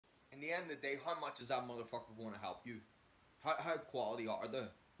the end of the day, how much is that motherfucker going to help you? How quality are they?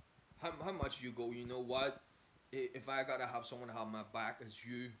 How much you go, you know what? If I gotta have someone to have my back, it's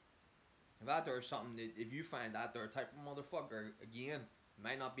you. If that there's something that, if you find that there type of motherfucker, again, it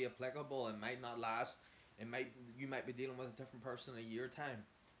might not be applicable, it might not last, it might, you might be dealing with a different person in a year time,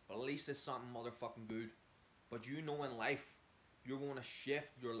 but at least it's something motherfucking good. But you know in life, you're gonna shift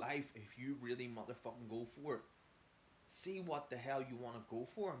your life if you really motherfucking go for it. See what the hell you wanna go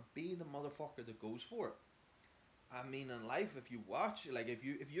for and be the motherfucker that goes for it. I mean, in life, if you watch, like if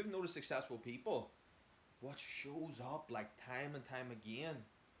you've noticed successful people, what shows up like time and time again,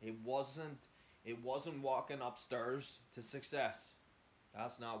 it wasn't it wasn't walking upstairs to success.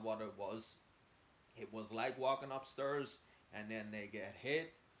 That's not what it was. It was like walking upstairs and then they get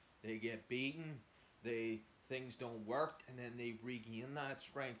hit, they get beaten, they things don't work, and then they regain that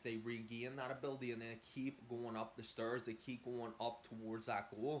strength, they regain that ability, and then keep going up the stairs, they keep going up towards that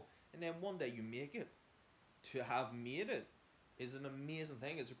goal, and then one day you make it. To have made it is an amazing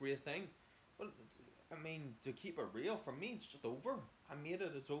thing. It's a great thing. But I mean, to keep it real, for me, it's just over. I made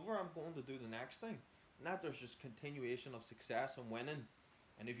it. It's over. I'm going to do the next thing. And that there's just continuation of success and winning.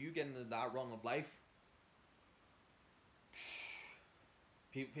 And if you get into that run of life,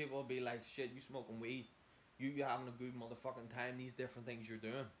 people will be like, "Shit, you smoking weed? You having a good motherfucking time? These different things you're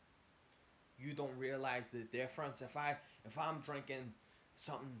doing. You don't realize the difference. If I'm drinking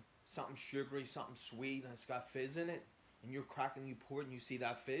something sugary, something sweet, and it's got fizz in it, and you're cracking, you pour it, and you see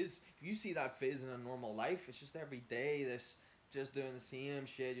that fizz. If you see that fizz in a normal life, it's just every day. This just doing the same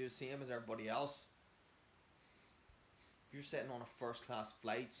shit. You're the same as everybody else. If you're sitting on a first class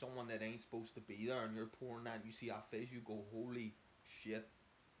flight, someone that ain't supposed to be there, and you're pouring that, and you see that fizz, you go, holy shit.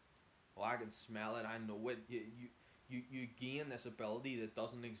 Well, I can smell it. I know it. You gain this ability that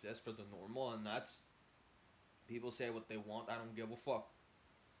doesn't exist for the normal, and that's people say what they want. I don't give a fuck.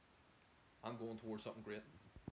 I'm going towards something great.